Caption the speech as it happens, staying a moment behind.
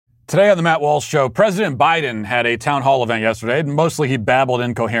Today on the Matt Walsh Show, President Biden had a town hall event yesterday. Mostly he babbled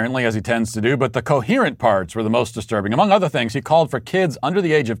incoherently, as he tends to do, but the coherent parts were the most disturbing. Among other things, he called for kids under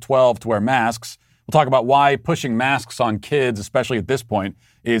the age of 12 to wear masks. We'll talk about why pushing masks on kids, especially at this point,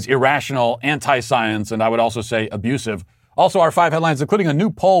 is irrational, anti-science, and I would also say abusive. Also, our 5 headlines, including a new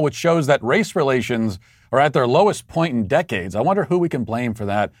poll which shows that race relations are at their lowest point in decades. I wonder who we can blame for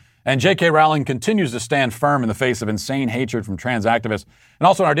that. And J.K. Rowling continues to stand firm in the face of insane hatred from trans activists. And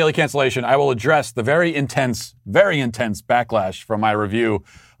also in our daily cancellation, I will address the very intense backlash from my review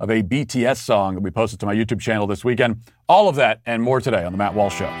of a BTS song that we posted to my YouTube channel this weekend. All of that and more today on The Matt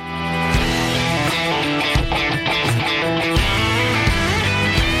Walsh Show.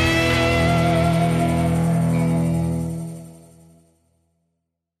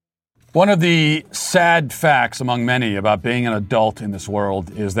 One of the sad facts among many about being an adult in this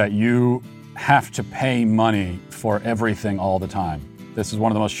world is that you have to pay money for everything all the time. This is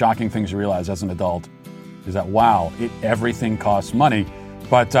one of the most shocking things you realize as an adult, is that, wow, everything costs money.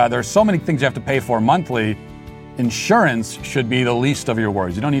 But there's so many things you have to pay for monthly. Insurance should be the least of your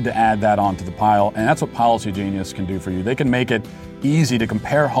worries. You don't need to add that onto the pile, and that's what Policy Genius can do for you. They can make it easy to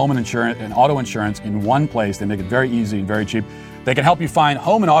compare home and insurance and auto insurance in one place. They make it very easy and very cheap. They can help you find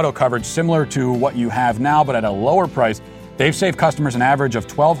home and auto coverage similar to what you have now, but at a lower price. They've saved customers an average of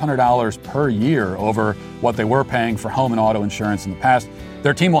 $1,200 per year over what they were paying for home and auto insurance in the past.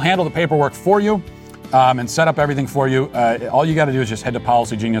 Their team will handle the paperwork for you and set up everything for you. All you got to do is just head to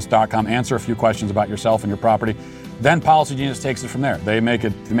PolicyGenius.com, answer a few questions about yourself and your property. Then Policy Genius takes it from there. They make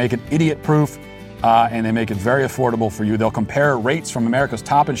it idiot-proof, and they make it very affordable for you. They'll compare rates from America's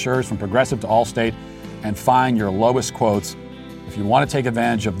top insurers, from Progressive to Allstate, and find your lowest quotes. If you want to take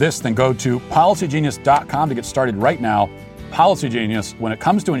advantage of this, then go to PolicyGenius.com to get started right now. Policy Genius, when it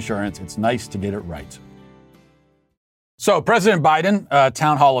comes to insurance, it's nice to get it right. So President Biden,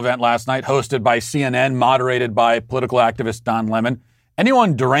 town hall event last night, hosted by CNN, moderated by political activist Don Lemon.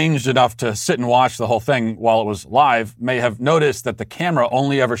 Anyone deranged enough to sit and watch the whole thing while it was live may have noticed that the camera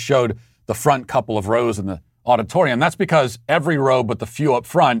only ever showed the front couple of rows in the auditorium. That's because every row but the few up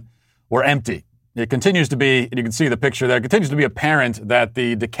front were empty. It continues to be, and you can see the picture there, it continues to be apparent that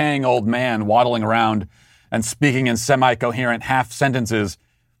the decaying old man waddling around and speaking in semi-coherent half sentences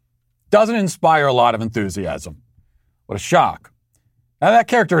doesn't inspire a lot of enthusiasm. What a shock. Now, that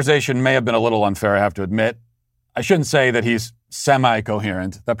characterization may have been a little unfair, I have to admit. I shouldn't say that he's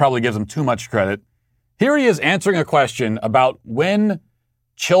semi-coherent. That probably gives him too much credit. Here he is answering a question about when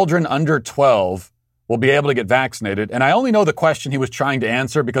children under 12 will be able to get vaccinated. And I only know the question he was trying to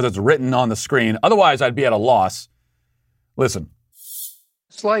answer because it's written on the screen. Otherwise, I'd be at a loss. Listen.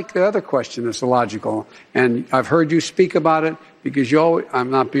 It's like the other question that's illogical. And I've heard you speak about it because I'm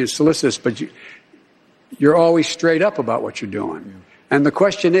not being solicitous, but you're always straight up about what you're doing. Yeah. And the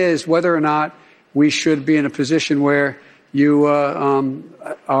question is whether or not we should be in a position where you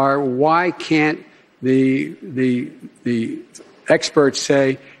are, why can't the experts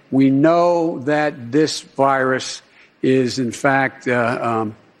say, we know that this virus is, in fact,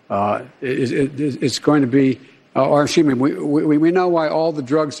 it's going to be, or excuse me, we know why all the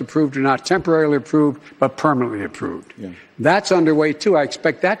drugs approved are not temporarily approved, but permanently approved. Yeah. That's underway, too. I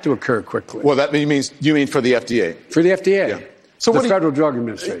expect that to occur quickly. Well, that means, you mean for the FDA? For the FDA. Yeah. So the Federal Drug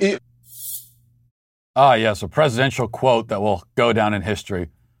Administration. Yes, a presidential quote that will go down in history.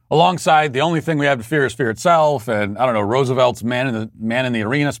 Alongside, the only thing we have to fear is fear itself, and I don't know, Roosevelt's man in the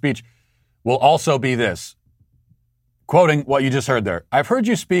arena speech will also be this. Quoting what you just heard there. I've heard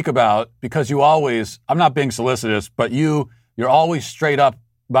you speak about, because you always, I'm not being solicitous, but you're always straight up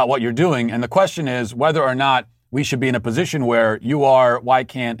about what you're doing. And the question is whether or not we should be in a position where you are, why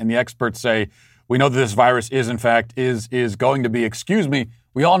can't, and the experts say, we know that this virus is, in fact, is going to be, excuse me,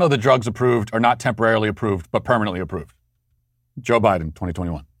 we all know the drugs approved are not temporarily approved, but permanently approved. Joe Biden,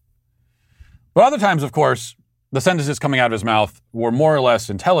 2021. But other times, of course, the sentences coming out of his mouth were more or less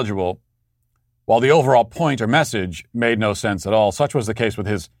intelligible, while the overall point or message made no sense at all. Such was the case with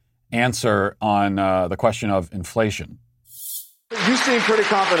his answer on the question of inflation. You seem pretty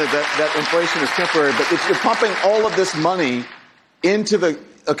confident that inflation is temporary, but if you're pumping all of this money into the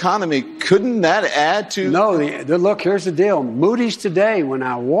economy, couldn't that add to... No, look, here's the deal. Moody's today, when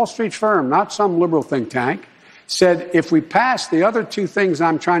a Wall Street firm, not some liberal think tank, said if we pass the other two things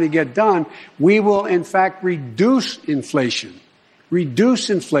I'm trying to get done, we will, in fact, reduce inflation. Reduce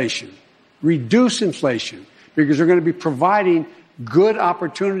inflation. Reduce inflation. Because we're going to be providing good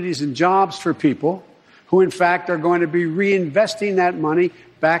opportunities and jobs for people who, in fact, are going to be reinvesting that money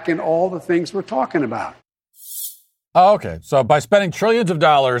back in all the things we're talking about. Oh, okay. So by spending trillions of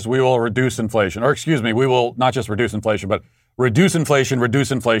dollars, we will reduce inflation. Or excuse me, we will not just reduce inflation, but reduce inflation,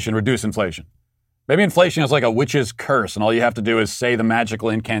 reduce inflation, reduce inflation. Maybe inflation is like a witch's curse, and all you have to do is say the magical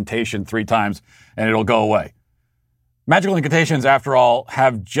incantation 3 times, and it'll go away. Magical incantations, after all,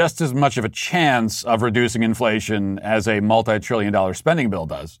 have just as much of a chance of reducing inflation as a multi-trillion-dollar spending bill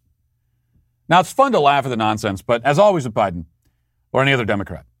does. Now, it's fun to laugh at the nonsense, but as always with Biden, or any other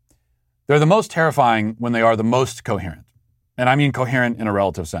Democrat, they're the most terrifying when they are the most coherent. And I mean coherent in a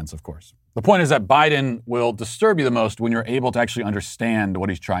relative sense, of course. The point is that Biden will disturb you the most when you're able to actually understand what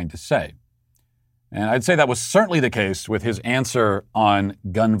he's trying to say. And I'd say that was certainly the case with his answer on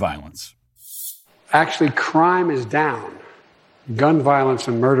gun violence. Actually, crime is down. Gun violence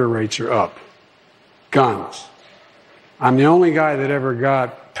and murder rates are up. Guns. I'm the only guy that ever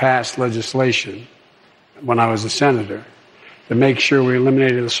got passed legislation when I was a senator to make sure we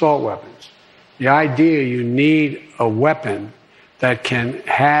eliminated assault weapons. The idea you need a weapon that can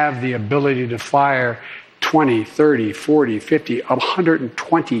have the ability to fire 20, 30, 40, 50,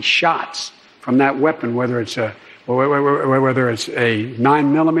 120 shots from that weapon, whether it's a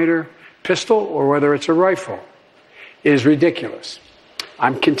 9mm pistol or whether it's a rifle, is ridiculous.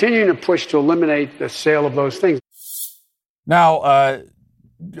 I'm continuing to push to eliminate the sale of those things. Now,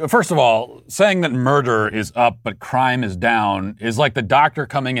 first of all, saying that murder is up but crime is down is like the doctor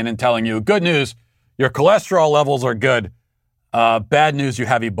coming in and telling you, good news, your cholesterol levels are good. Bad news, you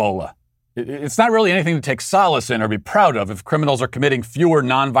have Ebola. It's not really anything to take solace in or be proud of if criminals are committing fewer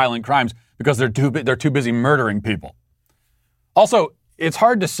nonviolent crimes because they're too busy murdering people. Also, it's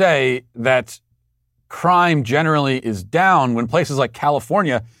hard to say that crime generally is down when places like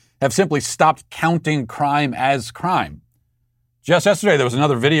California have simply stopped counting crime as crime. Just yesterday, there was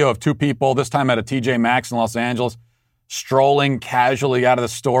another video of 2 people, this time at a TJ Maxx in Los Angeles, strolling casually out of the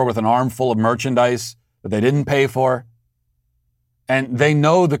store with an armful of merchandise that they didn't pay for. And they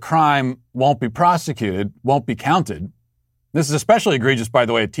know the crime won't be prosecuted, won't be counted. This is especially egregious, by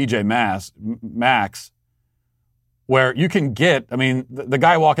the way, at TJ Maxx, where you can get, the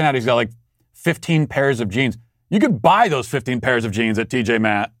guy walking out, he's got like 15 pairs of jeans. You could buy those 15 pairs of jeans at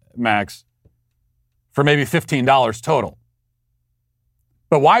TJ Maxx for maybe $15 total.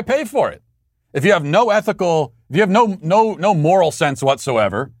 But why pay for it? If you have no moral sense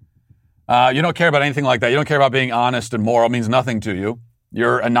whatsoever, you don't care about anything like that. You don't care about being honest and moral. It means nothing to you.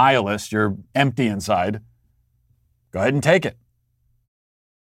 You're a nihilist. You're empty inside. Go ahead and take it.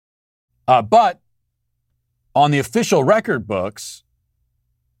 But on the official record books,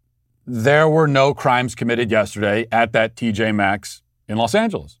 there were no crimes committed yesterday at that TJ Maxx in Los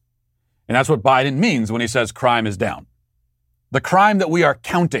Angeles. And that's what Biden means when he says crime is down. The crime that we are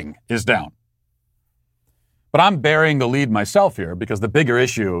counting is down. But I'm burying the lead myself here because the bigger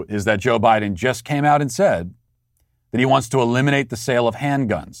issue is that Joe Biden just came out and said that he wants to eliminate the sale of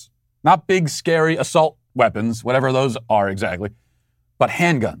handguns. Not big, scary assault weapons, whatever those are exactly, but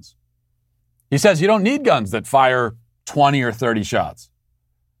handguns. He says you don't need guns that fire 20 or 30 shots.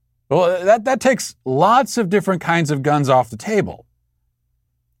 Well, that takes lots of different kinds of guns off the table.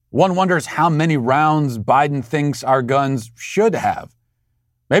 One wonders how many rounds Biden thinks our guns should have.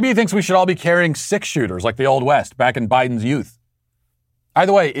 Maybe he thinks we should all be carrying 6-shooters like the Old West back in Biden's youth.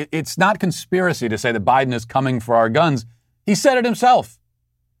 Either way, it's not conspiracy to say that Biden is coming for our guns. He said it himself.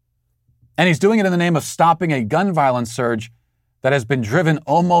 And he's doing it in the name of stopping a gun violence surge that has been driven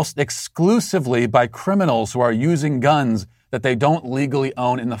almost exclusively by criminals who are using guns that they don't legally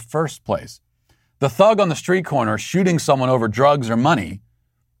own in the first place. The thug on the street corner shooting someone over drugs or money,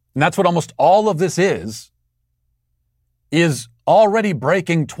 and that's what almost all of this is already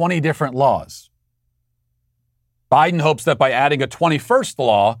breaking 20 different laws. Biden hopes that by adding a 21st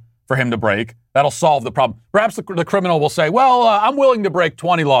law for him to break, that'll solve the problem. Perhaps the criminal will say, well, I'm willing to break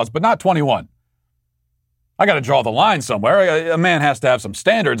 20 laws, but not 21. I got to draw the line somewhere. A man has to have some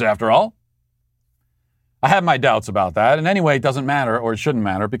standards after all. I have my doubts about that. And anyway, it doesn't matter, or it shouldn't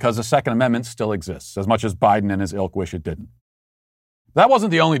matter, because the Second Amendment still exists, as much as Biden and his ilk wish it didn't. That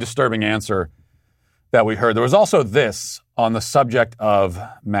wasn't the only disturbing answer that we heard. There was also this on the subject of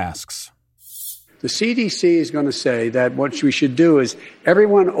masks. The CDC is going to say that what we should do is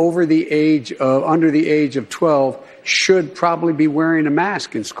everyone under the age of 12 should probably be wearing a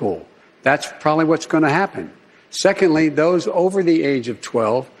mask in school. That's probably what's going to happen. Secondly, those over the age of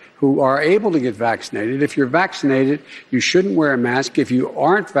 12 who are able to get vaccinated, if you're vaccinated, you shouldn't wear a mask. If you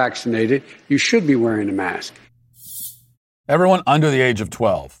aren't vaccinated, you should be wearing a mask. Everyone under the age of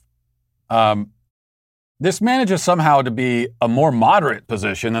 12. This manages somehow to be a more moderate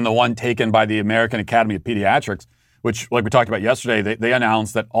position than the one taken by the American Academy of Pediatrics, which, like we talked about yesterday, they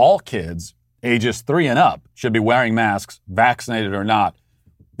announced that all kids ages 3 and up should be wearing masks, vaccinated or not,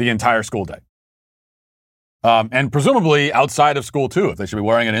 the entire school day. And presumably outside of school, too. If they should be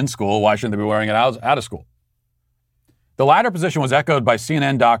wearing it in school, why shouldn't they be wearing it out of school? The latter position was echoed by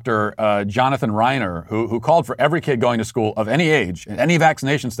CNN doctor Jonathan Reiner, who called for every kid going to school of any age and any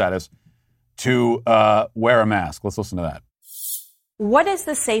vaccination status to wear a mask. Let's listen to that. What is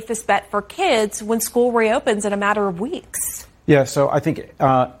the safest bet for kids when school reopens in a matter of weeks? Yeah, so I think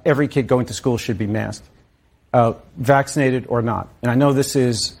every kid going to school should be masked, vaccinated or not. And I know this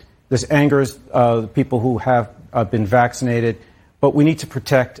angers people who have been vaccinated, but we need to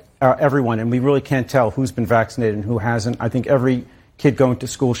protect everyone, and we really can't tell who's been vaccinated and who hasn't. I think every kid going to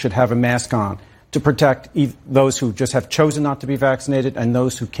school should have a mask on to protect those who just have chosen not to be vaccinated and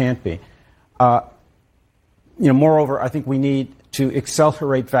those who can't be. Moreover, I think we need to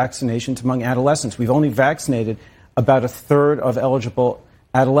accelerate vaccinations among adolescents. We've only vaccinated about a third of eligible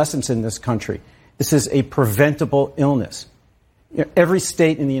adolescents in this country. This is a preventable illness. Every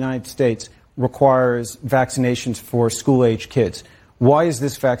state in the United States requires vaccinations for school-age kids. Why is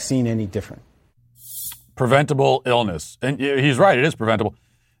this vaccine any different? Preventable illness. And he's right, it is preventable.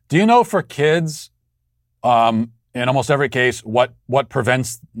 Do you know for kids, in almost every case, what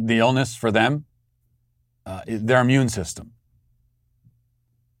prevents the illness for them? Their immune system.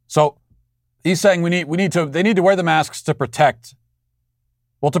 So he's saying they need to wear the masks to protect.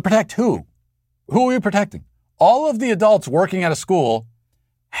 Well, to protect who? Who are we protecting? All of the adults working at a school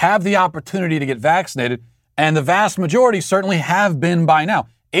have the opportunity to get vaccinated, and the vast majority certainly have been by now.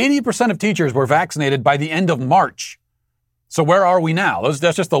 80% of teachers were vaccinated by the end of March. So where are we now?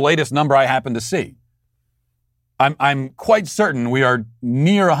 That's just the latest number I happen to see. I'm quite certain we are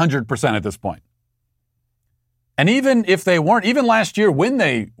near 100% at this point. And even if they weren't, even last year when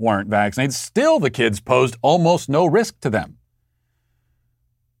they weren't vaccinated, still the kids posed almost no risk to them.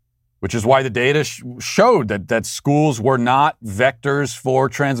 Which is why the data showed that schools were not vectors for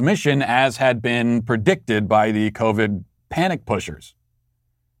transmission as had been predicted by the COVID panic pushers.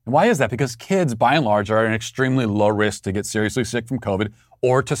 And why is that? Because kids, by and large, are at an extremely low risk to get seriously sick from COVID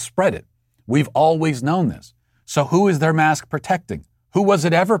or to spread it. We've always known this. So who is their mask protecting? Who was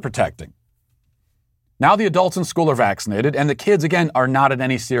it ever protecting? Now the adults in school are vaccinated, and the kids, again, are not at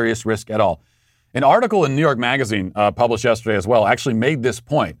any serious risk at all. An article in New York Magazine published yesterday as well actually made this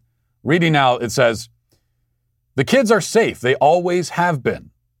point. Reading now, it says, the kids are safe. They always have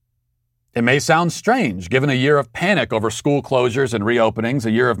been. It may sound strange, given a year of panic over school closures and reopenings,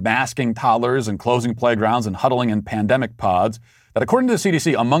 a year of masking toddlers and closing playgrounds and huddling in pandemic pods, that according to the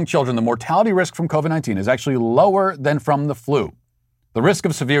CDC, among children, the mortality risk from COVID-19 is actually lower than from the flu. The risk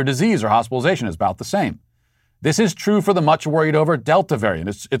of severe disease or hospitalization is about the same. This is true for the much worried over Delta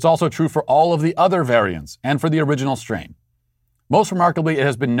variant. It's also true for all of the other variants and for the original strain. Most remarkably, it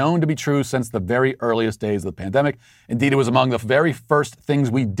has been known to be true since the very earliest days of the pandemic. Indeed, it was among the very first things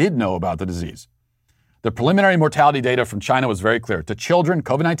we did know about the disease. The preliminary mortality data from China was very clear. To children,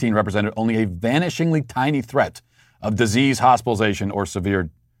 COVID-19 represented only a vanishingly tiny threat of disease, hospitalization, or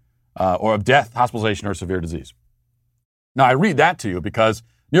of death, hospitalization, or severe disease. Now, I read that to you because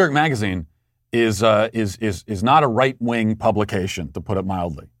New York Magazine is not a right-wing publication, to put it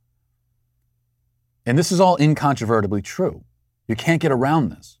mildly. And this is all incontrovertibly true. You can't get around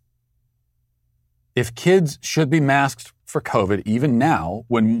this. If kids should be masked for COVID, even now,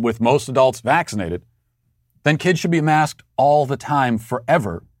 when with most adults vaccinated, then kids should be masked all the time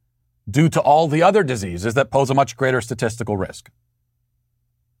forever due to all the other diseases that pose a much greater statistical risk.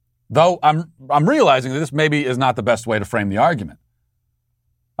 Though I'm realizing that this maybe is not the best way to frame the argument.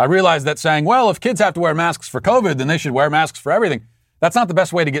 I realize that saying, well, if kids have to wear masks for COVID, then they should wear masks for everything. That's not the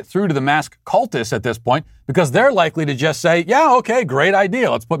best way to get through to the mask cultists at this point, because they're likely to just say, yeah, okay, great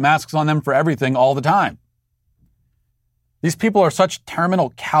idea. Let's put masks on them for everything all the time. These people are such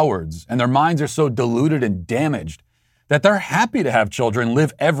terminal cowards, and their minds are so diluted and damaged that they're happy to have children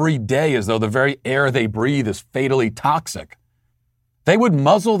live every day as though the very air they breathe is fatally toxic. They would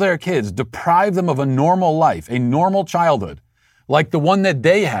muzzle their kids, deprive them of a normal life, a normal childhood, like the one that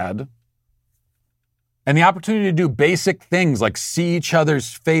they had, and the opportunity to do basic things like see each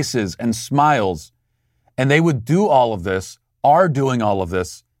other's faces and smiles. And they would do all of this, are doing all of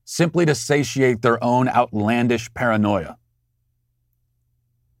this, simply to satiate their own outlandish paranoia.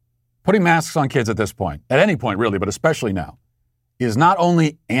 Putting masks on kids at this point, at any point really, but especially now, is not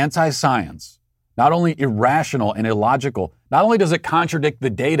only anti-science, not only irrational and illogical, not only does it contradict the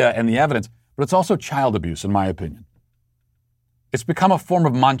data and the evidence, but it's also child abuse, in my opinion. It's become a form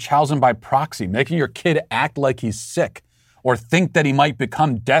of Munchausen by proxy, making your kid act like he's sick or think that he might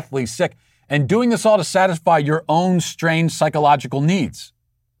become deathly sick, and doing this all to satisfy your own strange psychological needs.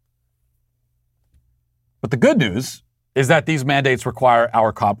 But the good news is that these mandates require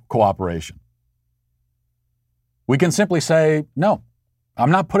our cooperation. we can simply say, no,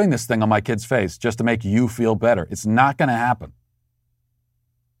 I'm not putting this thing on my kid's face just to make you feel better. It's not going to happen.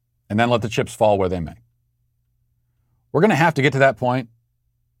 And then let the chips fall where they may. We're going to have to get to that point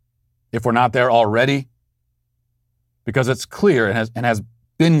if we're not there already, because it's clear and has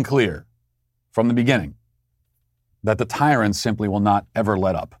been clear from the beginning that the tyrants simply will not ever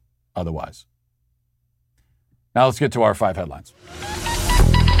let up otherwise. Now let's get to our 5 headlines.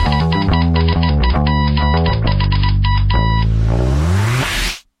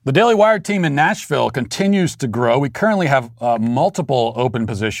 The Daily Wire team in Nashville continues to grow. We currently have multiple open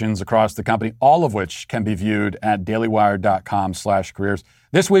positions across the company, all of which can be viewed at dailywire.com/careers.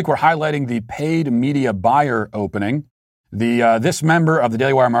 This week, we're highlighting the paid media buyer opening. This member of the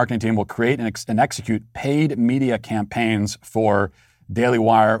Daily Wire marketing team will create and execute paid media campaigns for Daily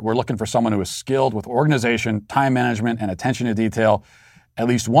Wire. We're looking for someone who is skilled with organization, time management, and attention to detail. At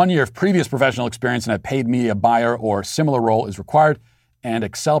least 1 year of previous professional experience in a paid media buyer or similar role is required, and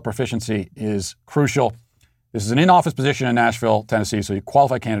Excel proficiency is crucial. This is an in-office position in Nashville, Tennessee, so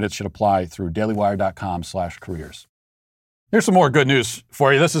qualified candidates should apply through dailywire.com/careers. Here's some more good news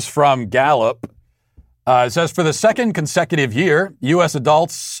for you. This is from Gallup. It says, for the second consecutive year, U.S.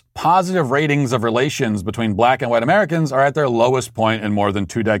 adults' positive ratings of relations between black and white Americans are at their lowest point in more than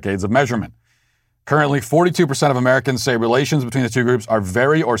 2 decades of measurement. Currently, 42% of Americans say relations between the two groups are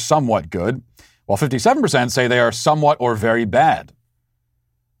very or somewhat good, while 57% say they are somewhat or very bad.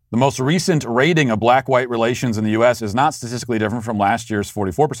 The most recent rating of black-white relations in the U.S. is not statistically different from last year's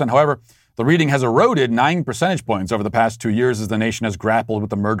 44%. However, the reading has eroded 9 percentage points over the past 2 years as the nation has grappled with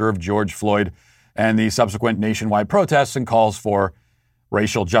the murder of George Floyd and the subsequent nationwide protests and calls for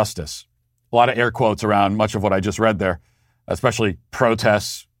racial justice. A lot of air quotes around much of what I just read there, especially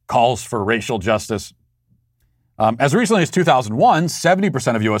protests, calls for racial justice. As recently as 2001,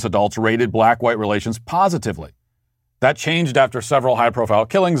 70% of U.S. adults rated black-white relations positively. That changed after several high-profile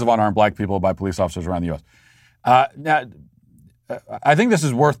killings of unarmed black people by police officers around the U.S. Now, I think this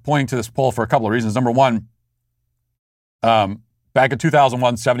is worth pointing to this poll for a couple of reasons. Number one, back in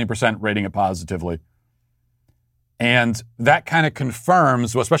 2001, 70% rating it positively. And that kind of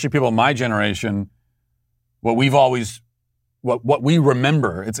confirms, especially people in my generation, what we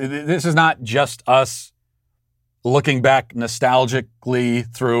remember. This is not just us looking back nostalgically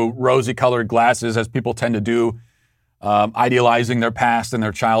through rosy-colored glasses, as people tend to do, idealizing their past and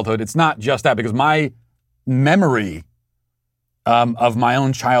their childhood. It's not just that, because my memory of my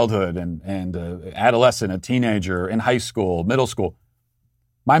own childhood and adolescent, a teenager, in high school, middle school,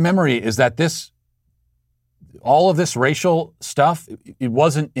 my memory is that all of this racial stuff, it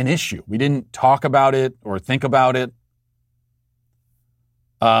wasn't an issue. We didn't talk about it or think about it.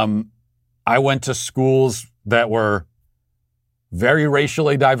 I went to schools that were very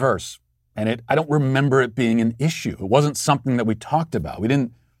racially diverse, and I don't remember it being an issue. It wasn't something that we talked about. We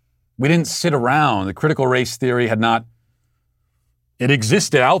didn't sit around. The critical race theory it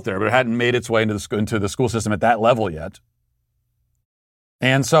existed out there, but it hadn't made its way into the school system at that level yet.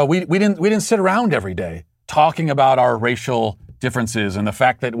 And so we didn't sit around every day talking about our racial differences and the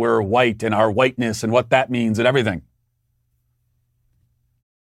fact that we're white and our whiteness and what that means and everything.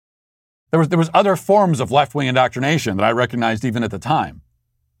 There was other forms of left-wing indoctrination that I recognized even at the time.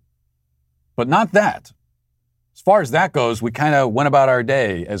 But not that. As far as that goes, we kind of went about our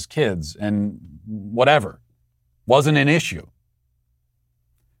day as kids and whatever. Wasn't an issue.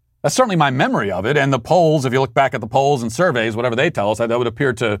 That's certainly my memory of it. And the polls, if you look back at the polls and surveys, whatever they tell us, that would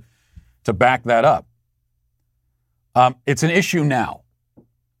appear to back that up. It's an issue now.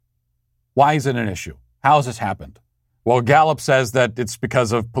 Why is it an issue? How has this happened? Well, Gallup says that it's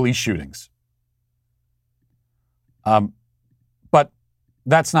because of police shootings. But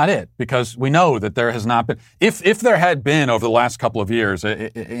that's not it, because we know that there has not been. If there had been over the last couple of years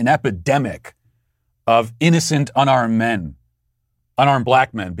an epidemic of innocent unarmed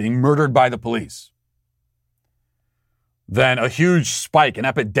black men being murdered by the police, then a huge spike, an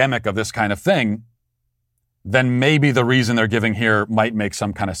epidemic of this kind of thing, then maybe the reason they're giving here might make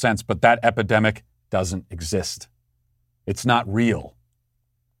some kind of sense. But that epidemic doesn't exist. It's not real.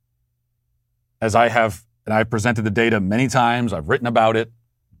 As I've presented the data many times, I've written about it.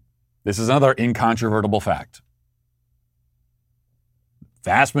 This is another incontrovertible fact.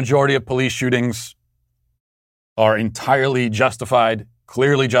 Vast majority of police shootings are entirely justified,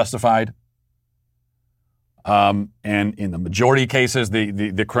 clearly justified. And in the majority of cases,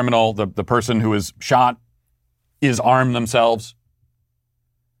 the criminal, the person who is shot, is armed themselves.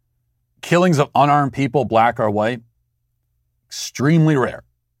 Killings of unarmed people, black or white, extremely rare.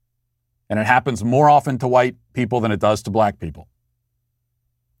 And it happens more often to white people than it does to black people.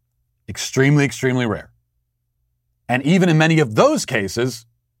 Extremely, extremely rare. And even in many of those cases,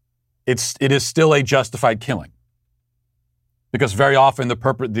 it is still a justified killing. Because very often the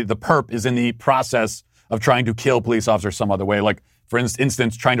perp is in the process of trying to kill police officers some other way, like, for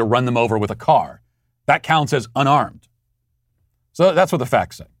instance, trying to run them over with a car. That counts as unarmed. So that's what the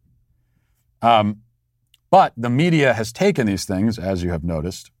facts say. But the media has taken these things, as you have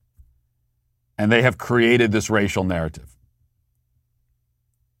noticed, and they have created this racial narrative.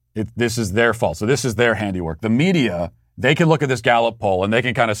 This is their fault. So this is their handiwork. The media, they can look at this Gallup poll and they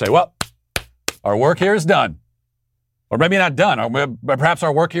can kind of say, well, our work here is done. Or maybe not done. Or perhaps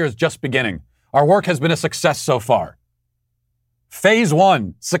our work here is just beginning. Our work has been a success so far. Phase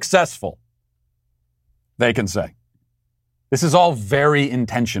 1, successful, they can say. This is all very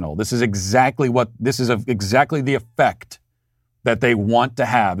intentional. This is exactly the effect that they want to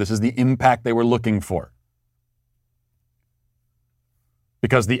have. This is the impact they were looking for.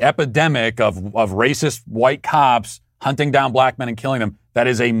 Because the epidemic of racist white cops hunting down black men and killing them, that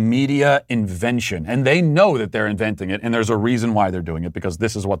is a media invention. And they know that they're inventing it, and there's a reason why they're doing it, because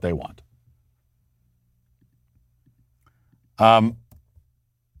this is what they want. And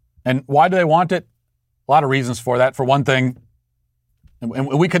why do they want it? A lot of reasons for that. For one thing, and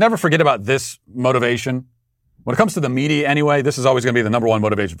we can never forget about this motivation. When it comes to the media anyway, this is always going to be the number one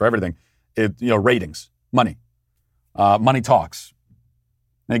motivation for everything. Ratings, money. Money talks.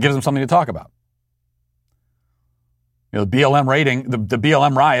 And it gives them something to talk about. The BLM rating, the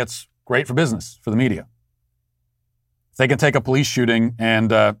BLM riots, great for business, for the media. If they can take a police shooting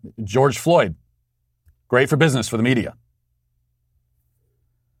and George Floyd, great for business for the media.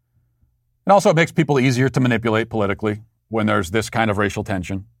 And also it makes people easier to manipulate politically when there's this kind of racial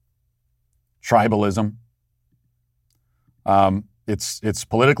tension. Tribalism. It's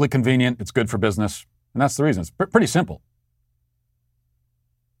politically convenient. It's good for business. And that's the reason. It's pretty simple.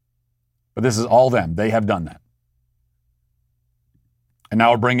 But this is all them. They have done that. And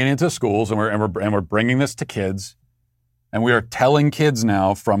now we're bringing it into schools, and we're bringing this to kids. And we are telling kids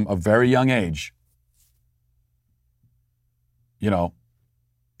now from a very young age,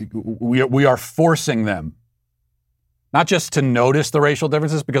 we are forcing them not just to notice the racial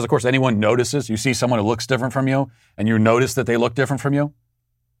differences, because, of course, anyone notices. You see someone who looks different from you, and you notice that they look different from you.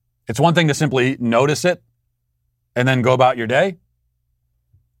 It's one thing to simply notice it and then go about your day.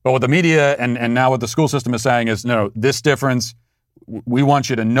 But what the media and now what the school system is saying is, no, this difference, we want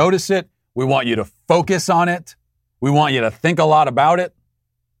you to notice it. We want you to focus on it. We want you to think a lot about it.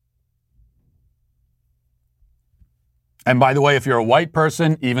 And by the way, if you're a white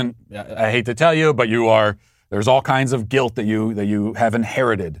person, even, I hate to tell you, but there's all kinds of guilt that you have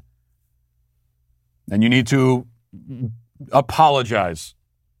inherited. And you need to apologize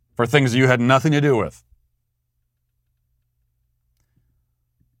for things that you had nothing to do with.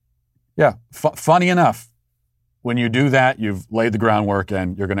 Yeah, funny enough, when you do that, you've laid the groundwork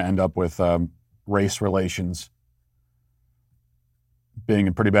and you're going to end up with race relations being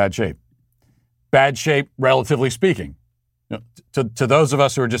in pretty bad shape. Bad shape, relatively speaking. To those of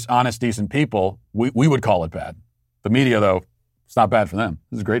us who are just honest, decent people, we would call it bad. The media, though, it's not bad for them.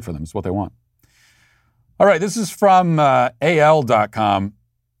 This is great for them. It's what they want. All right, this is from AL.com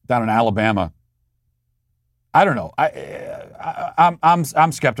down in Alabama. I don't know.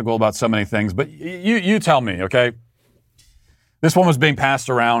 I'm skeptical about so many things, but you tell me, okay? This one was being passed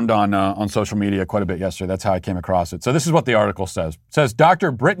around on social media quite a bit yesterday. That's how I came across it. So this is what the article says. It says,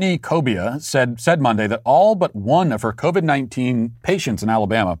 Dr. Brittany Kobia said Monday that all but one of her COVID-19 patients in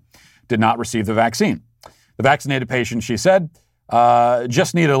Alabama did not receive the vaccine. The vaccinated patient, she said,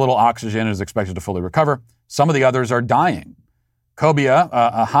 just needed a little oxygen and is expected to fully recover. Some of the others are dying. Kobia,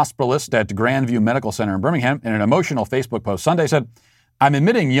 a hospitalist at Grandview Medical Center in Birmingham, in an emotional Facebook post Sunday said, I'm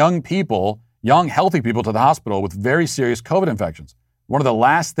admitting young, healthy people to the hospital with very serious COVID infections. One of the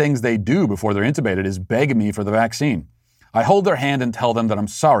last things they do before they're intubated is beg me for the vaccine. I hold their hand and tell them that I'm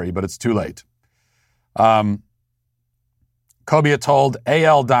sorry, but it's too late. Kobia told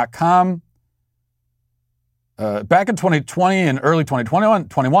AL.com, back in 2020 and early 2021,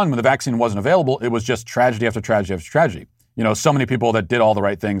 when the vaccine wasn't available, it was just tragedy after tragedy after tragedy. So many people that did all the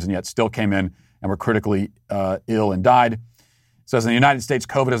right things and yet still came in and were critically ill and died. It says in the United States,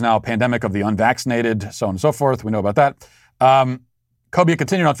 COVID is now a pandemic of the unvaccinated, so on and so forth. We know about that. Kobia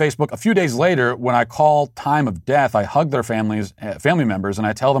continued on Facebook. A few days later, when I call time of death, I hug their family members, and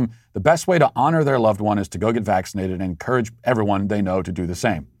I tell them the best way to honor their loved one is to go get vaccinated and encourage everyone they know to do the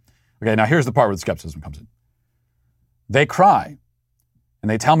same. Okay, now here's the part where the skepticism comes in. They cry,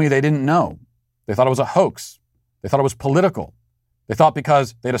 and they tell me they didn't know. They thought it was a hoax. They thought it was political. They thought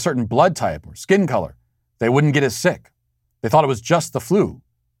because they had a certain blood type or skin color, they wouldn't get as sick. They thought it was just the flu,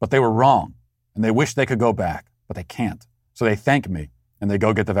 but they were wrong, and they wish they could go back. but they can't. So they thank me and they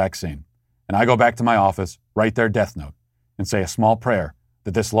go get the vaccine. And I go back to my office, write their death note, and say a small prayer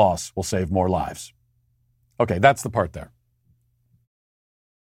that this loss will save more lives. Okay, that's the part there.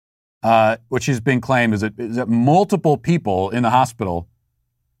 Which is being claimed is that multiple people in the hospital,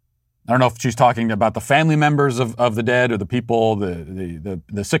 I don't know if she's talking about the family members of the dead or the people,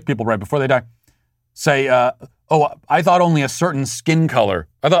 the sick people right before they die, say, I thought only a certain skin color,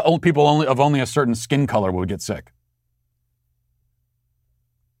 I thought people of only a certain skin color would get sick.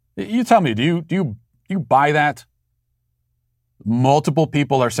 You tell me, do you buy that? Multiple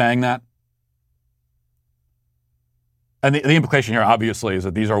people are saying that? And the implication here, obviously, is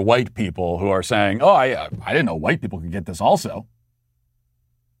that these are white people who are saying, I didn't know white people could get this also.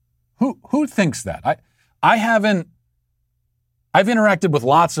 Who thinks that? I've interacted with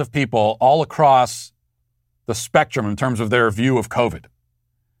lots of people all across the spectrum in terms of their view of COVID.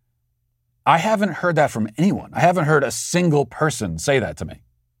 I haven't heard that from anyone. I haven't heard a single person say that to me.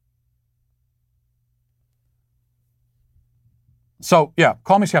 So, yeah,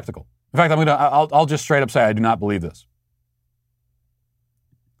 call me skeptical. In fact, I'll just straight up say I do not believe this.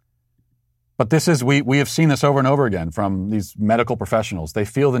 But this is, we have seen this over and over again from these medical professionals. They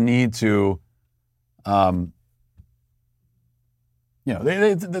feel the need to, to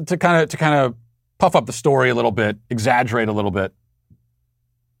kind of puff up the story a little bit, exaggerate a little bit.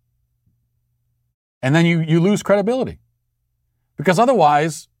 And then you lose credibility. Because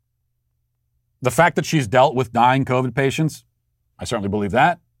otherwise, the fact that she's dealt with dying COVID patients, I certainly believe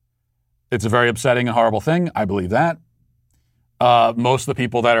that. It's a very upsetting and horrible thing. I believe that. Most of the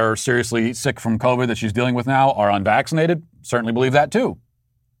people that are seriously sick from COVID that she's dealing with now are unvaccinated. Certainly believe that too.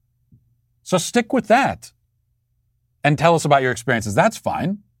 So stick with that and tell us about your experiences. That's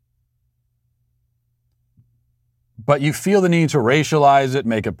fine. But you feel the need to racialize it,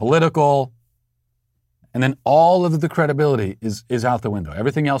 make it political, and then all of the credibility is out the window.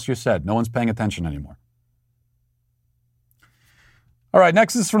 Everything else you said, no one's paying attention anymore. All right,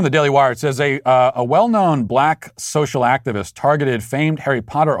 next is from the Daily Wire. It says a well-known black social activist targeted famed Harry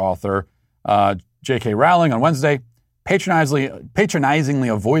Potter author J.K. Rowling on Wednesday, patronizingly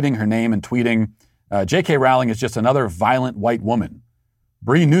avoiding her name and tweeting, J.K. Rowling is just another violent white woman.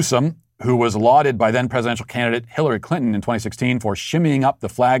 Bree Newsom, who was lauded by then presidential candidate Hillary Clinton in 2016 for shimmying up the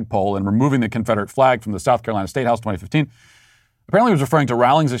flagpole and removing the Confederate flag from the South Carolina State House in 2015, apparently was referring to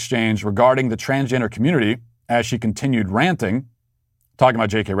Rowling's exchange regarding the transgender community as she continued ranting. Talking about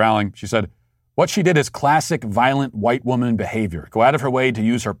J.K. Rowling, she said, what she did is classic violent white woman behavior. Go out of her way to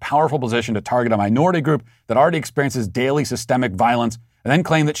use her powerful position to target a minority group that already experiences daily systemic violence and then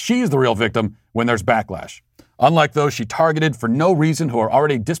claim that she's the real victim when there's backlash. Unlike those she targeted for no reason who are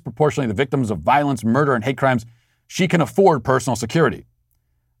already disproportionately the victims of violence, murder, and hate crimes, she can afford personal security.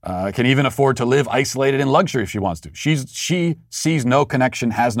 Can even afford to live isolated in luxury if she wants to. She sees no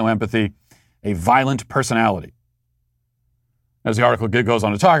connection, has no empathy, a violent personality. As the article goes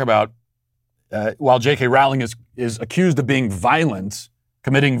on to talk about, while J.K. Rowling is accused of being violent,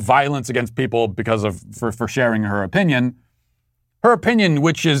 committing violence against people because of for sharing her opinion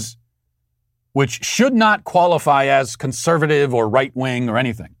which should not qualify as conservative or right wing or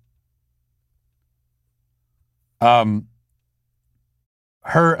anything. Her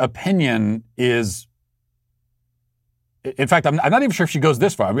opinion is, in fact, I'm not even sure if she goes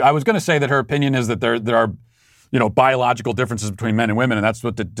this far. I was going to say that her opinion is that there are biological differences between men and women, and that's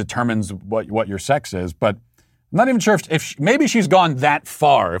what determines what your sex is. But I'm not even sure if maybe she's gone that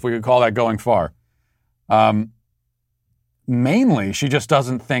far, if we could call that going far. Mainly, she just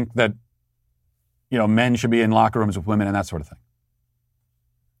doesn't think that, men should be in locker rooms with women and that sort of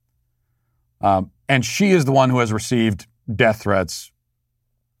thing. And she is the one who has received death threats.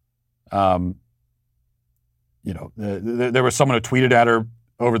 There was someone who tweeted at her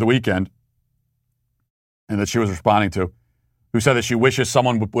over the weekend, and that she was responding to, who said that she wishes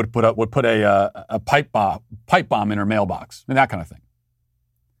someone would put a pipe bomb in her mailbox, and that kind of thing.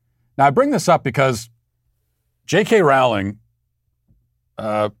 Now, I bring this up because J.K. Rowling,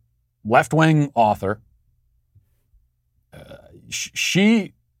 left-wing author,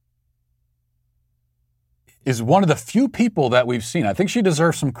 she is one of the few people that we've seen. I think she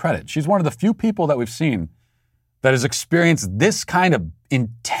deserves some credit. She's one of the few people that we've seen that has experienced this kind of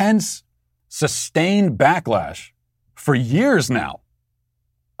intense, sustained backlash for years now.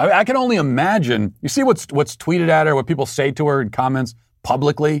 I can only imagine. You see what's tweeted at her, what people say to her in comments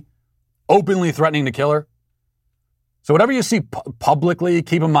publicly, openly threatening to kill her. So whatever you see publicly,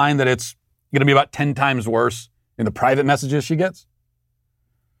 keep in mind that it's going to be about 10 times worse in the private messages she gets.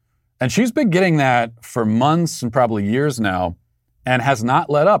 And she's been getting that for months and probably years now and has not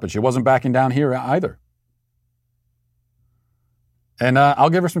let up. And she wasn't backing down here either. And I'll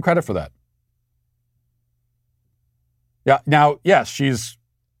give her some credit for that. Yeah. Now, yes, she's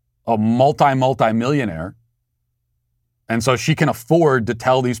a multi-millionaire. And so she can afford to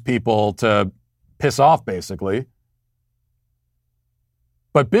tell these people to piss off, basically.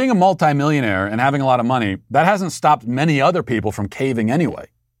 But being a multimillionaire and having a lot of money, that hasn't stopped many other people from caving anyway.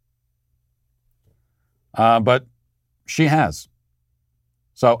 But she has.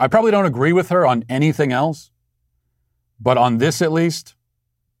 So I probably don't agree with her on anything else. But on this, at least,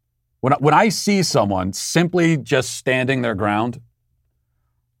 when I see someone simply just standing their ground,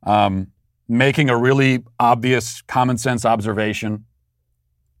 making a really obvious common sense observation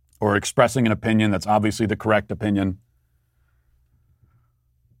or expressing an opinion that's obviously the correct opinion,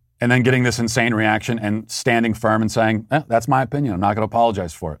 and then getting this insane reaction and standing firm and saying, that's my opinion. I'm not going to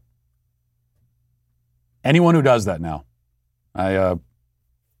apologize for it. Anyone who does that now, I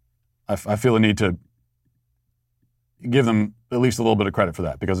feel the need to give them at least a little bit of credit for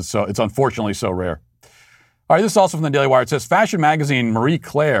that because it's unfortunately so rare. All right, this is also from the Daily Wire. It says, fashion magazine Marie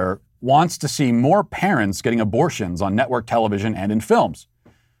Claire wants to see more parents getting abortions on network television and in films.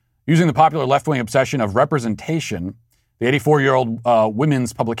 Using the popular left-wing obsession of representation, the 84-year-old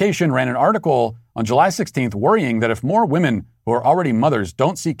women's publication ran an article on July 16th worrying that if more women who are already mothers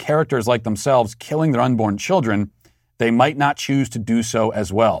don't see characters like themselves killing their unborn children, they might not choose to do so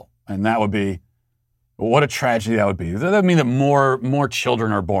as well. And that would be, what a tragedy that would be. That would mean that more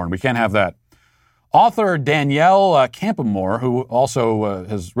children are born. We can't have that. Author Danielle Campoamor, who also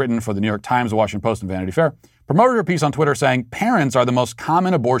has written for the New York Times, the Washington Post, and Vanity Fair, promoted her piece on Twitter saying, parents are the most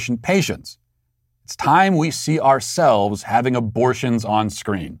common abortion patients. It's time we see ourselves having abortions on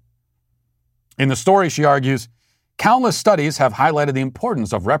screen. In the story, she argues, countless studies have highlighted the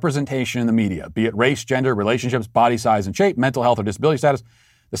importance of representation in the media, be it race, gender, relationships, body size and shape, mental health, or disability status.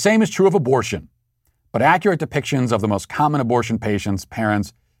 The same is true of abortion. But accurate depictions of the most common abortion patients,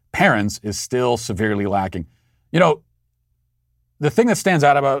 parents, is still severely lacking. You know, the thing that stands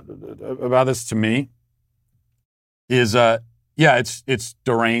out about this to me is, it's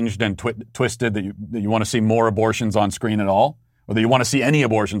deranged and twisted that you want to see more abortions on screen at all, or that you want to see any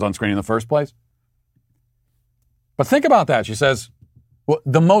abortions on screen in the first place. But think about that. She says, well,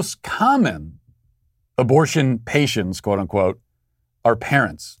 the most common abortion patients, quote unquote, are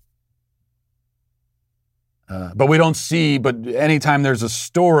parents. But anytime there's a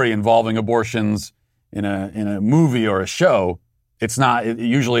story involving abortions in a movie or a show,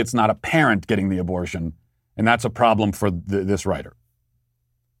 usually it's not a parent getting the abortion. And that's a problem for this writer.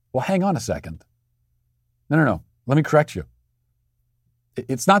 Well, hang on a second. No. Let me correct you.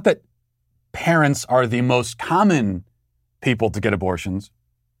 It's not that parents are the most common people to get abortions.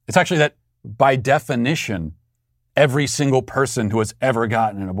 It's actually that, by definition, every single person who has ever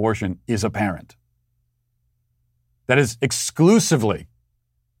gotten an abortion is a parent. That is exclusively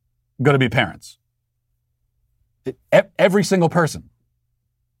going to be parents. Every single person,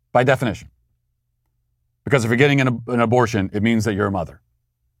 by definition. Because if you're getting an abortion, it means that you're a mother.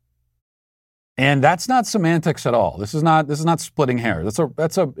 And that's not semantics at all. This is not splitting hairs.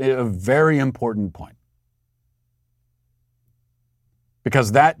 That's a very important point.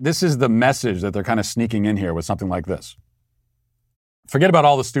 Because this is the message that they're kind of sneaking in here with something like this. Forget about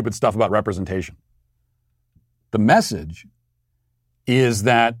all the stupid stuff about representation. The message is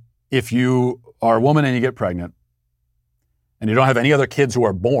that if you are a woman and you get pregnant and you don't have any other kids who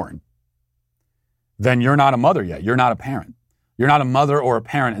are born, then you're not a mother yet. You're not a parent. You're not a mother or a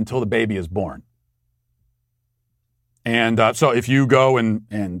parent until the baby is born. And so if you go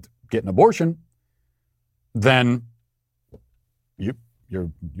and get an abortion, then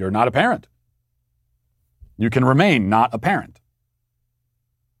you're not a parent. You can remain not a parent.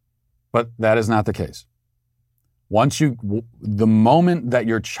 But that is not the case. The moment that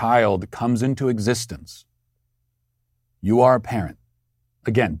your child comes into existence, you are a parent.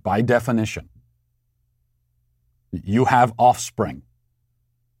 Again, by definition. You have offspring.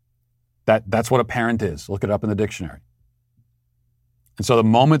 That's what a parent is. Look it up in the dictionary. And so the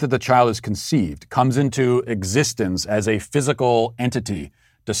moment that the child is conceived, comes into existence as a physical entity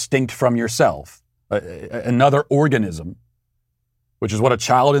distinct from yourself, another organism, which is what a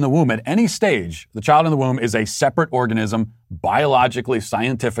child in the womb, at any stage, the child in the womb is a separate organism, biologically,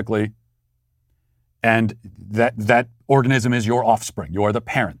 scientifically, and that organism is your offspring. You are the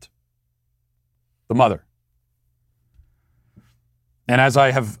parent, the mother. And as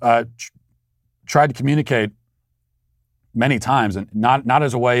I have tried to communicate many times, and not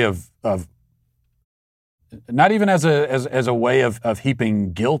as a way of not even as a way of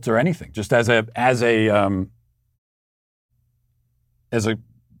heaping guilt or anything, just as a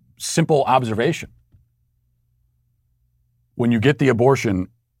simple observation. when you get the abortion,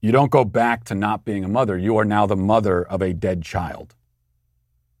 you don't go back to not being a mother. You are now the mother of a dead child.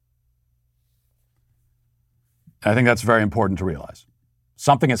 I think that's very important to realize.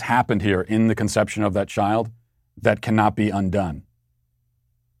 Something has happened here in the conception of that child that cannot be undone.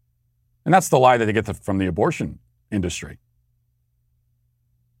 And that's the lie that they get from the abortion industry.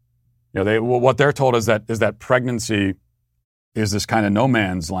 You know, what they're told is that pregnancy is this kind of no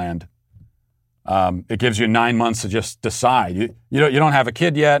man's land. It gives you 9 months to just decide. You don't have a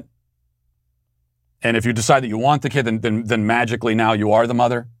kid yet, and if you decide that you want the kid, then magically now you are the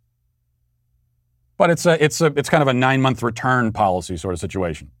mother. But it's kind of a 9-month return policy sort of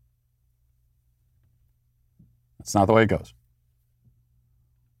situation. That's not the way it goes.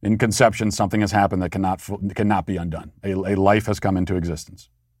 In conception, something has happened that cannot be undone. A life has come into existence.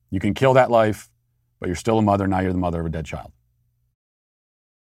 You can kill that life, but you're still a mother. Now you're the mother of a dead child.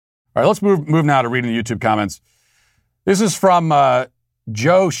 All right, let's move now to reading the YouTube comments. This is from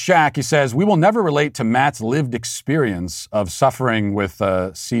Joe Shack. He says, we will never relate to Matt's lived experience of suffering with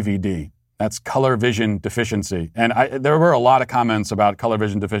CVD. That's color vision deficiency. And there were a lot of comments about color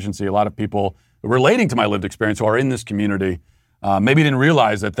vision deficiency, a lot of people relating to my lived experience who are in this community. Maybe didn't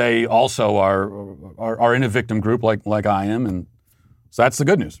realize that they also are in a victim group like I am. And so that's the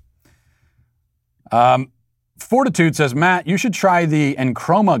good news. Fortitude says, Matt, you should try the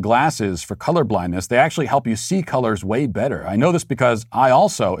Enchroma glasses for color blindness. They actually help you see colors way better. I know this because I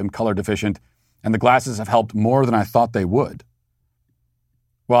also am color deficient, and the glasses have helped more than I thought they would.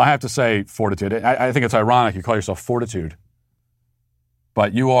 Well, I have to say, Fortitude, I think it's ironic you call yourself Fortitude,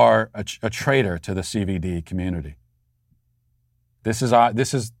 but you are a traitor to the CVD community. This is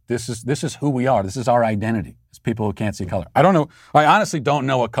who we are. This is our identity. It's people who can't see color. I don't know. I honestly don't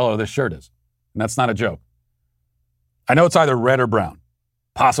know what color this shirt is, and that's not a joke. I know it's either red or brown,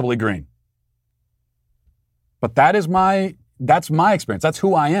 possibly green. But that's my experience. That's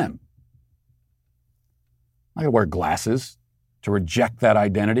who I am. I wear glasses to reject that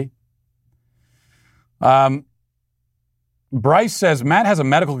identity. Bryce says, Matt has a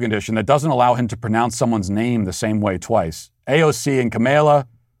medical condition that doesn't allow him to pronounce someone's name the same way twice. AOC and Kamala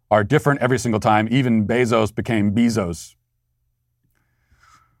are different every single time. Even Bezos became Bezos.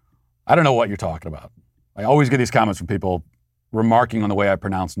 I don't know what you're talking about. I always get these comments from people remarking on the way I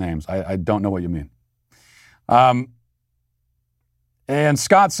pronounce names. I don't know what you mean. And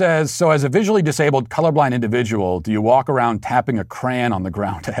Scott says, so as a visually disabled, colorblind individual, do you walk around tapping a crayon on the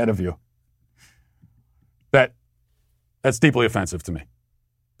ground ahead of you? That's deeply offensive to me.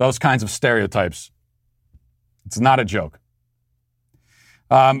 Those kinds of stereotypes. It's not a joke.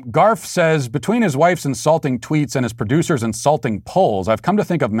 Garf says, between his wife's insulting tweets and his producer's insulting polls, I've come to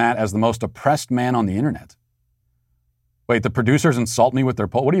think of Matt as the most oppressed man on the internet. Wait, the producers insult me with their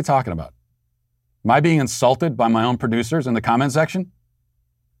poll? What are you talking about? Am I being insulted by my own producers in the comment section?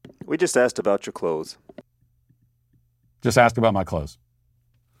 We just asked about your clothes. Just asked about my clothes.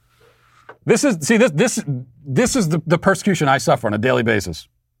 This is the persecution I suffer on a daily basis.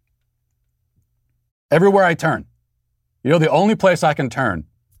 Everywhere I turn. You know, the only place I can turn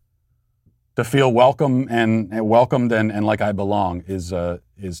to feel welcomed and like I belong is to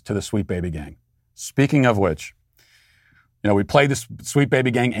the Sweet Baby Gang. Speaking of which, you know, we played this Sweet Baby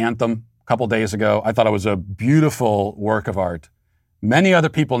Gang anthem a couple days ago. I thought it was a beautiful work of art. Many other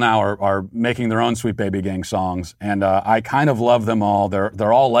people now are making their own Sweet Baby Gang songs, and I kind of love them all.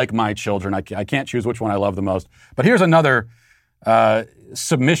 They're all like my children. I can't choose which one I love the most. But here's another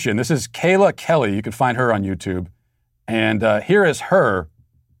submission. This is Kayla Kelly. You can find her on YouTube. And here is her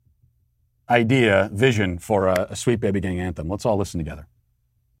vision for a Sweet Baby Gang anthem. Let's all listen together.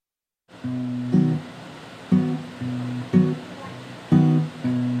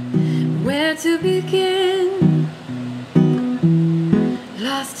 Where to begin?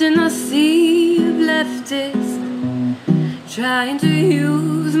 Lost in a sea of leftists, trying to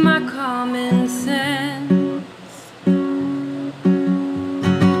use my common sense.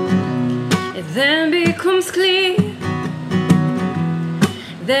 It then becomes clear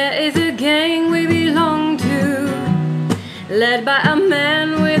there is a gang we belong to, led by a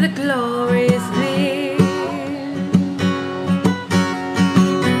man with a glorious beard.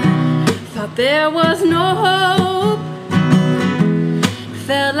 Thought there was no hope,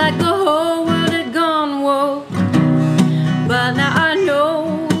 felt like the whole world had gone woke, but now I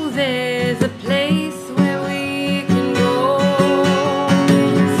know there's a place where we can go.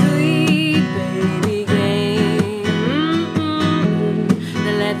 Sweet baby gang,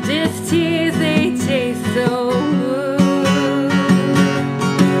 the leftist tears, they taste so good.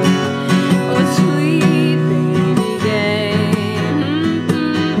 Oh sweet baby gang,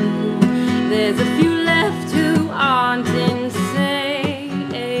 there's a few left who aren't inside.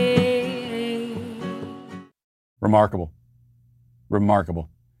 Remarkable.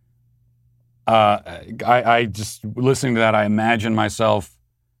 I just, listening to that, I imagine myself,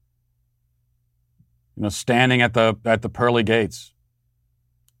 standing at the pearly gates,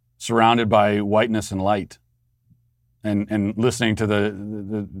 surrounded by whiteness and light, and listening to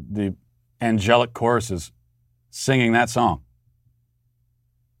the angelic choruses singing that song.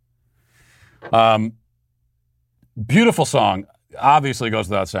 Beautiful song, obviously goes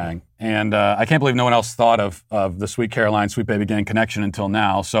without saying. And I can't believe no one else thought of the Sweet Caroline, Sweet Baby Gang connection until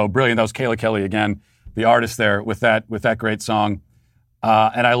now. So brilliant. That was Kayla Kelly again, the artist there with that great song.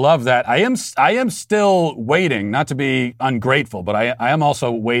 And I love that. I am still waiting, not to be ungrateful, but I am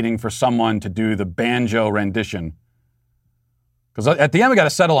also waiting for someone to do the banjo rendition. Because at the end, we got to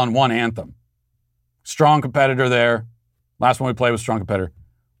settle on one anthem. Strong competitor there. Last one we played was Strong Competitor.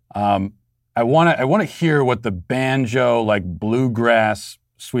 I want to hear what the banjo, like bluegrass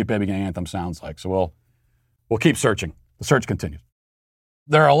Sweet Baby Gang anthem sounds like. So we'll keep searching. The search continues.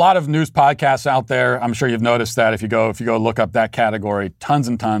 There are a lot of news podcasts out there. I'm sure you've noticed that if you go look up that category, tons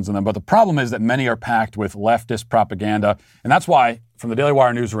and tons of them. But the problem is that many are packed with leftist propaganda. And that's why, from the Daily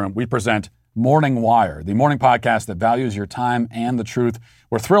Wire newsroom, we present Morning Wire, the morning podcast that values your time and the truth.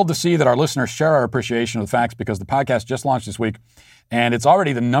 We're thrilled to see that our listeners share our appreciation of the facts because the podcast just launched this week, and it's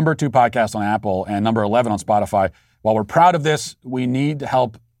already the number 2 podcast on Apple and number 11 on Spotify. While we're proud of this, we need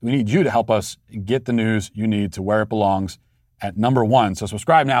you to help us get the news you need to where it belongs at number 1. So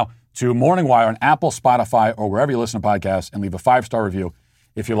subscribe now to Morning Wire on Apple, Spotify, or wherever you listen to podcasts, and leave a 5-star review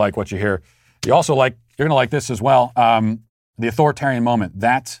if you like what you hear. You're going to like this as well. The Authoritarian Moment,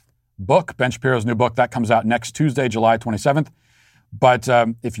 that book, Ben Shapiro's new book, that comes out next Tuesday, July 27th. But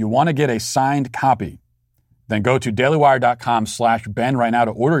if you want to get a signed copy, then go to dailywire.com/Ben right now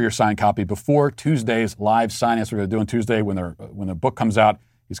to order your signed copy before Tuesday's live signing. That's what we're going to do on Tuesday when the book comes out.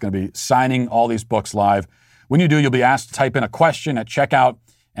 He's going to be signing all these books live. When you do, you'll be asked to type in a question at checkout,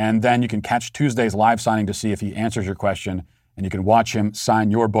 and then you can catch Tuesday's live signing to see if he answers your question, and you can watch him sign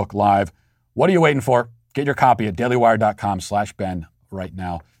your book live. What are you waiting for? Get your copy at dailywire.com/Ben right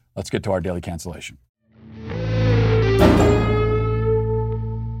now. Let's get to our daily cancellation.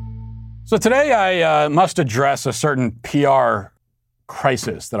 So today I must address a certain PR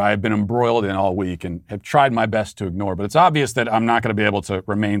crisis that I have been embroiled in all week and have tried my best to ignore. But it's obvious that I'm not going to be able to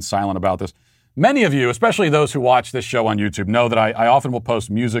remain silent about this. Many of you, especially those who watch this show on YouTube, know that I often will post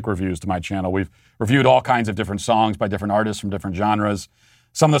music reviews to my channel. We've reviewed all kinds of different songs by different artists from different genres.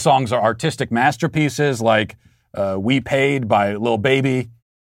 Some of the songs are artistic masterpieces like We Paid by Lil Baby,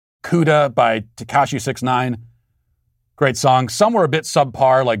 Cuda by Tekashi 6ix9ine. Great song. Some were a bit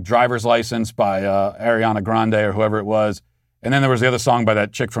subpar, like Driver's License by Ariana Grande or whoever it was. And then there was the other song by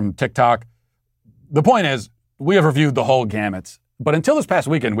that chick from TikTok. The point is, we have reviewed the whole gamut. But until this past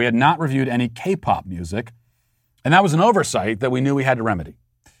weekend, we had not reviewed any K-pop music. And that was an oversight that we knew we had to remedy.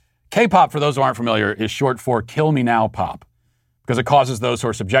 K-pop, for those who aren't familiar, is short for Kill Me Now Pop, because it causes those who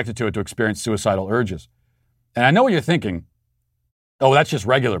are subjected to it to experience suicidal urges. And I know what you're thinking. Oh, that's just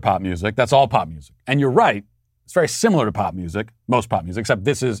regular pop music. That's all pop music. And you're right. It's very similar to pop music, most pop music, except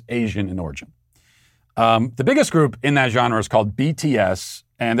this is Asian in origin. The biggest group in that genre is called BTS,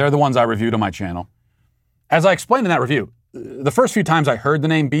 and they're the ones I reviewed on my channel. As I explained in that review, the first few times I heard the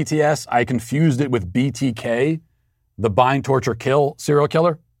name BTS, I confused it with BTK, the Bind, Torture, Kill serial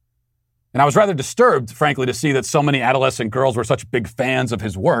killer. And I was rather disturbed, frankly, to see that so many adolescent girls were such big fans of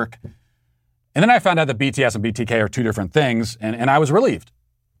his work. And then I found out that BTS and BTK are two different things, and I was relieved.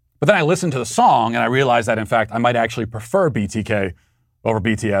 But then I listened to the song, and I realized that, in fact, I might actually prefer BTK over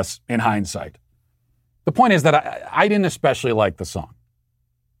BTS in hindsight. The point is that I didn't especially like the song.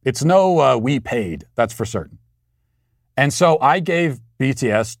 It's no We Paid, that's for certain. And so I gave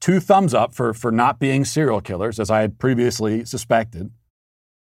BTS 2 thumbs up for not being serial killers, as I had previously suspected.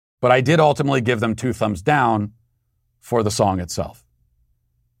 But I did ultimately give them 2 thumbs down for the song itself,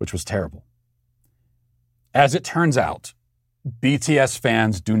 which was terrible. As it turns out, BTS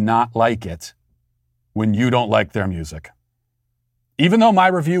fans do not like it when you don't like their music. Even though my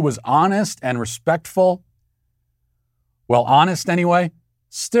review was honest and respectful, well, honest anyway,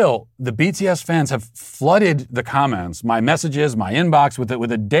 still, the BTS fans have flooded the comments, my messages, my inbox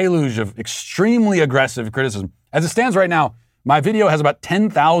with a deluge of extremely aggressive criticism. As it stands right now, my video has about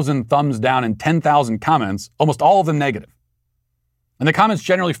 10,000 thumbs down and 10,000 comments, almost all of them negative. And the comments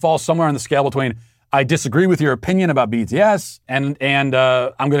generally fall somewhere on the scale between I disagree with your opinion about BTS, and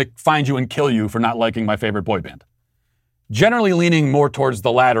I'm going to find you and kill you for not liking my favorite boy band. Generally leaning more towards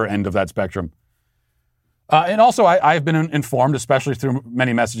the latter end of that spectrum. And also, I've been informed, especially through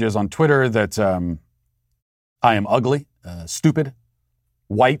many messages on Twitter, that I am ugly, stupid,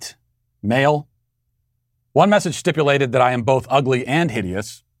 white, male, One message stipulated that I am both ugly and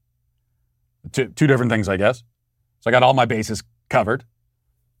hideous. Two different things, I guess. So I got all my bases covered.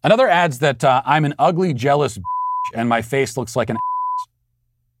 Another adds that I'm an ugly, jealous bitch and my face looks like an ass.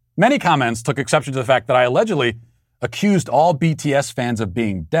 Many comments took exception to the fact that I allegedly accused all BTS fans of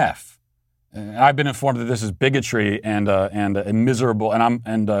being deaf. I've been informed that this is bigotry and a miserable, and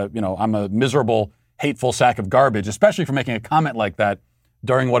I'm a miserable, hateful sack of garbage, especially for making a comment like that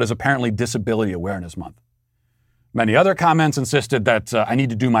during what is apparently Disability Awareness Month. Many other comments insisted that I need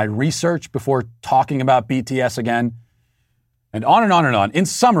to do my research before talking about BTS again, and on and on and on. In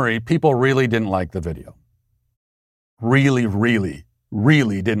summary, people really didn't like the video. Really, really,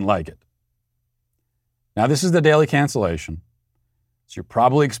 really didn't like it. Now, this is the daily cancellation. So you're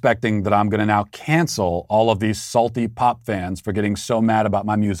probably expecting that I'm going to now cancel all of these salty pop fans for getting so mad about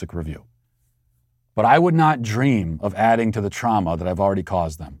my music review. But I would not dream of adding to the trauma that I've already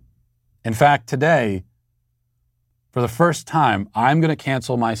caused them. In fact, today, for the first time, I'm going to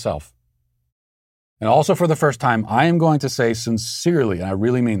cancel myself. And also for the first time, I am going to say sincerely, and I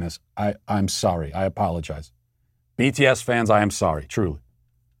really mean this, I'm sorry. I apologize. BTS fans, I am sorry, truly.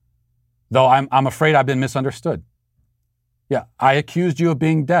 Though I'm afraid I've been misunderstood. Yeah, I accused you of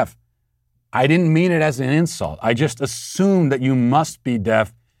being deaf. I didn't mean it as an insult. I just assumed that you must be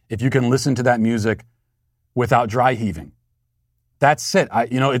deaf if you can listen to that music without dry heaving. That's it.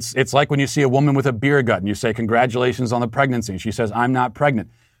 It's like when you see a woman with a beer gut and you say, congratulations on the pregnancy. And she says, I'm not pregnant.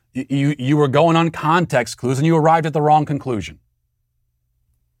 You were going on context clues and you arrived at the wrong conclusion.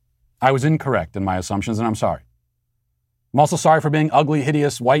 I was incorrect in my assumptions and I'm sorry. I'm also sorry for being ugly,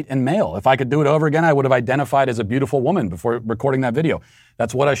 hideous, white, and male. If I could do it over again, I would have identified as a beautiful woman before recording that video.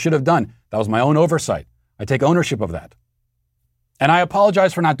 That's what I should have done. That was my own oversight. I take ownership of that. And I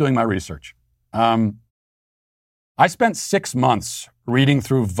apologize for not doing my research. I spent 6 months reading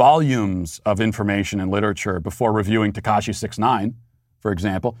through volumes of information and literature before reviewing Tekashi 6ix9ine, for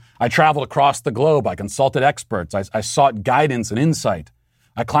example. I traveled across the globe. I consulted experts. I sought guidance and insight.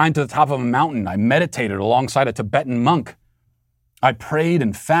 I climbed to the top of a mountain. I meditated alongside a Tibetan monk. I prayed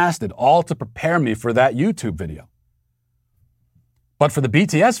and fasted, all to prepare me for that YouTube video. But for the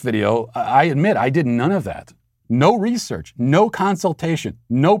BTS video, I admit I did none of that. No research, no consultation,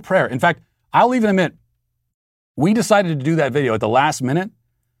 no prayer. In fact, I'll even admit, we decided to do that video at the last minute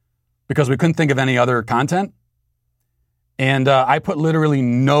because we couldn't think of any other content. And I put literally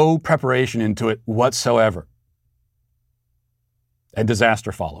no preparation into it whatsoever. And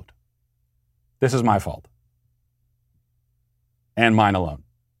disaster followed. This is my fault. And mine alone.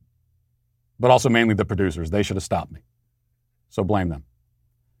 But also mainly the producers. They should have stopped me. So blame them.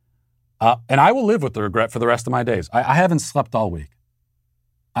 And I will live with the regret for the rest of my days. I haven't slept all week.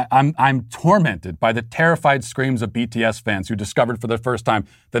 I'm tormented by the terrified screams of BTS fans who discovered for the first time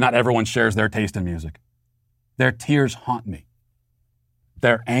that not everyone shares their taste in music. Their tears haunt me.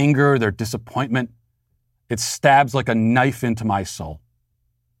 Their anger, their disappointment, it stabs like a knife into my soul.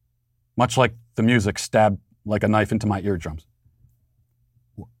 Much like the music stabbed like a knife into my eardrums.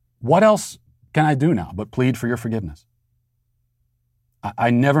 What else can I do now but plead for your forgiveness? I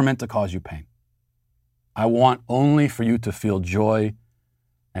never meant to cause you pain. I want only for you to feel joy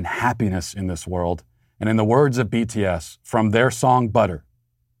and happiness in this world. And in the words of BTS, from their song Butter,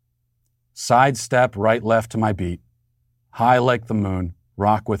 sidestep right left to my beat, high like the moon,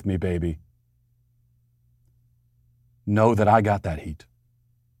 rock with me, baby. Know that I got that heat.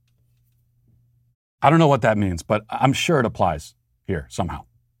 I don't know what that means, but I'm sure it applies here somehow.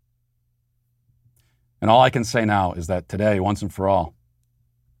 And all I can say now is that today, once and for all,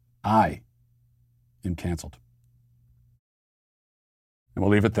 I am canceled. And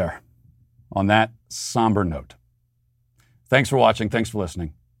we'll leave it there on that somber note. Thanks for watching. Thanks for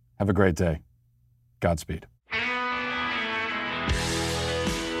listening. Have a great day. Godspeed.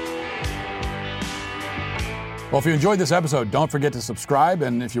 Well, if you enjoyed this episode, don't forget to subscribe.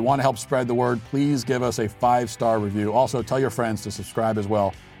 And if you want to help spread the word, please give us a 5-star review. Also, tell your friends to subscribe as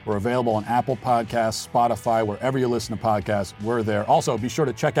well. We're available on Apple Podcasts, Spotify, wherever you listen to podcasts, we're there. Also, be sure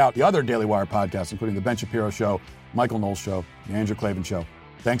to check out the other Daily Wire podcasts, including The Ben Shapiro Show, Michael Knowles Show, The Andrew Klavan Show.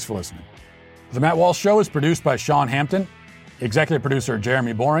 Thanks for listening. The Matt Walsh Show is produced by Sean Hampton, executive producer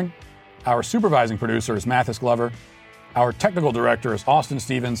Jeremy Boring. Our supervising producer is Mathis Glover. Our technical director is Austin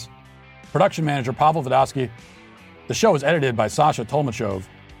Stevens. Production manager Pavel Vodosky. The show is edited by Sasha Tolmachov.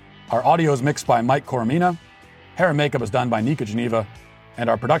 Our audio is mixed by Mike Coromina. Hair and makeup is done by Nika Geneva. And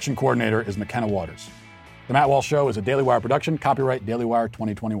our production coordinator is McKenna Waters. The Matt Walsh Show is a Daily Wire production, copyright Daily Wire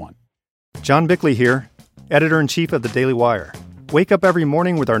 2021. John Bickley here, editor-in-chief of the Daily Wire. Wake up every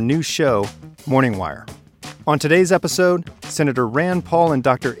morning with our new show, Morning Wire. On today's episode, Senator Rand Paul and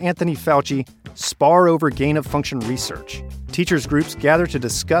Dr. Anthony Fauci spar over gain-of-function research. Teachers' groups gather to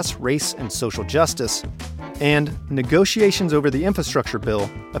discuss race and social justice. And negotiations over the infrastructure bill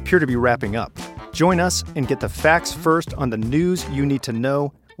appear to be wrapping up. Join us and get the facts first on the news you need to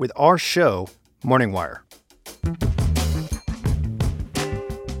know with our show, Morning Wire.